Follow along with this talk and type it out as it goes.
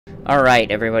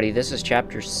Alright, everybody, this is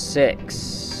chapter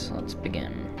 6. Let's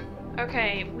begin.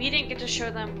 Okay, we didn't get to show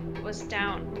them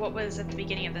what was at the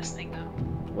beginning of this thing, though.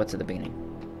 What's at the beginning?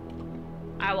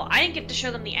 I didn't get to show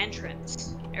them the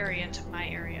entrance area to my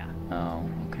area. Oh,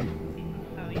 okay.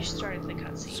 Oh, you started the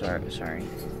cutscene. Sorry.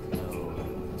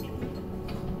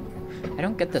 I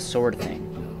don't get the sword thing.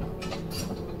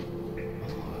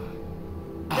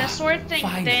 The sword thing,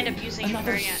 Finally, they end up using at the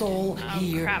another very end. soul Oh,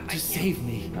 here crap, I to can't. save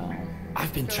me. Oh.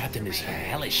 I've been trapped in this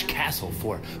hellish castle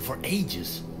for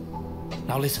ages.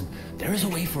 Now listen, there is a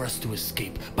way for us to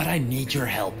escape, but I need your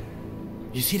help.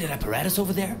 You see that apparatus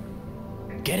over there?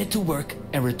 Get it to work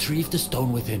and retrieve the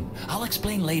stone within. I'll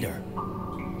explain later.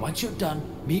 Once you're done,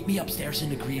 meet me upstairs in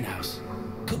the greenhouse.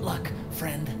 Good luck,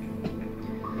 friend.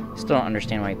 Still don't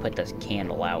understand why you put this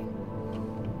candle out.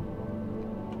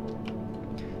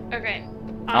 Okay.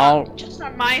 I'll- Just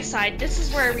on my side, this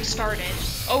is where we started.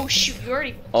 Oh shoot, you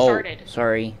already started. Oh,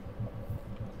 sorry.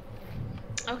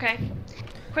 Okay.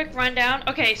 Quick rundown.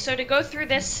 Okay, so to go through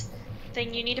this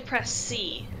thing, you need to press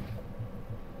C.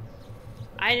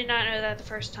 I did not know that the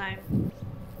first time,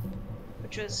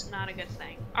 which was not a good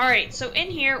thing. Alright, so in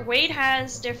here, Wade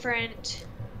has different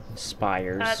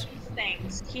Spires.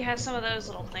 things. He has some of those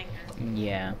little things.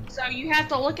 Yeah. So you have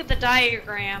to look at the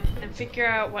diagram and figure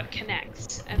out what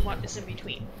connects and what is in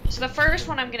between. So the first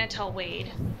one I'm going to tell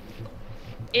Wade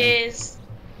is,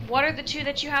 what are the two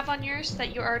that you have on yours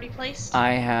that you already placed?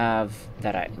 I have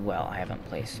I haven't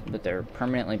placed, but they're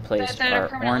permanently placed That are are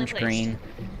permanently orange, placed. green,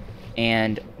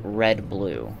 and red,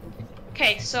 blue.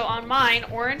 Okay, so on mine,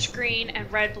 orange, green,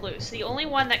 and red, blue. So the only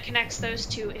one that connects those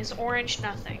two is orange,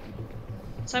 nothing.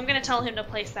 So I'm going to tell him to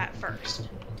place that first.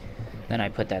 Then I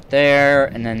put that there,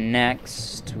 and then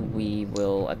next we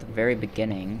will, at the very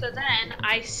beginning... So then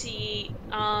I see,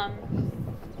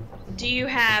 do you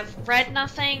have red,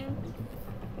 nothing?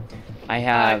 I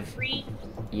have... Green?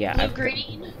 Yeah, Blue,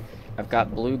 green? I've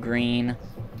got blue, green...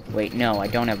 Wait, no, I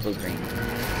don't have blue, green.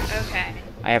 Okay.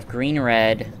 I have green,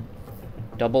 red,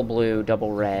 double blue,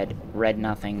 double red, red,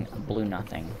 nothing, blue,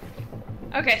 nothing.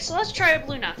 Okay, so let's try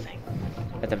blue, nothing.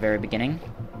 At the very beginning?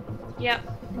 Yep.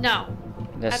 No.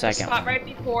 The At second the spot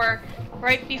one.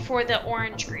 right before the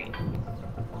orange green.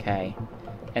 Okay.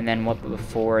 And then what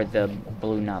before the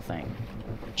blue, nothing?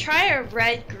 Try a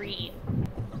red green.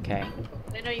 Okay.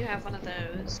 I know you have one of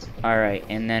those. Alright,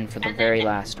 and then for the And very then-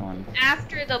 last one.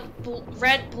 After the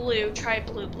red blue, try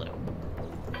blue blue.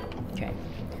 Okay.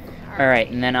 Alright,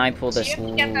 and then I pull So this you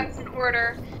have to get them in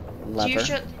order. Do lever. you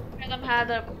show them how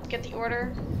to get the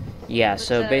order? Yeah, with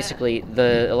so the- basically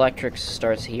the electric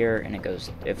starts here and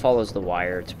it follows the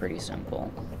wire. It's pretty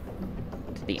simple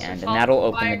to the So end, and follow that'll the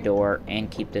open wire. the door and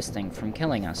keep this thing from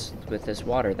killing us with this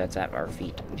water that's at our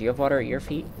feet. Do you have water at your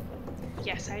feet?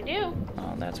 Yes, I do.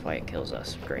 Oh, that's why it kills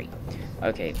us. Great.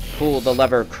 Okay, pull the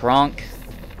lever, cronk,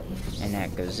 and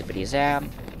that goes zippity zap.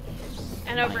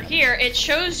 And over here, it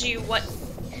shows you what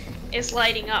is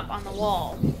lighting up on the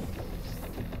wall.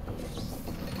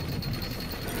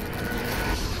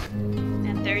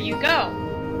 And there you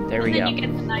go. There we And then go. you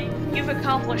get the knife. You've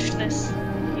accomplished this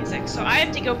music. So I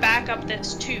have to go back up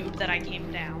this tube that I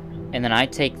came down. And then I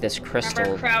take this crystal.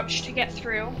 Remember, crouch to get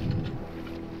through.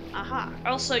 Aha.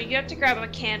 Also, you have to grab a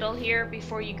candle here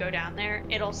before you go down there.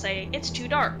 It'll say, it's too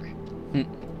dark. I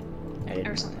didn't Or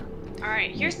know something.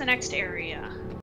 Alright, here's the next area.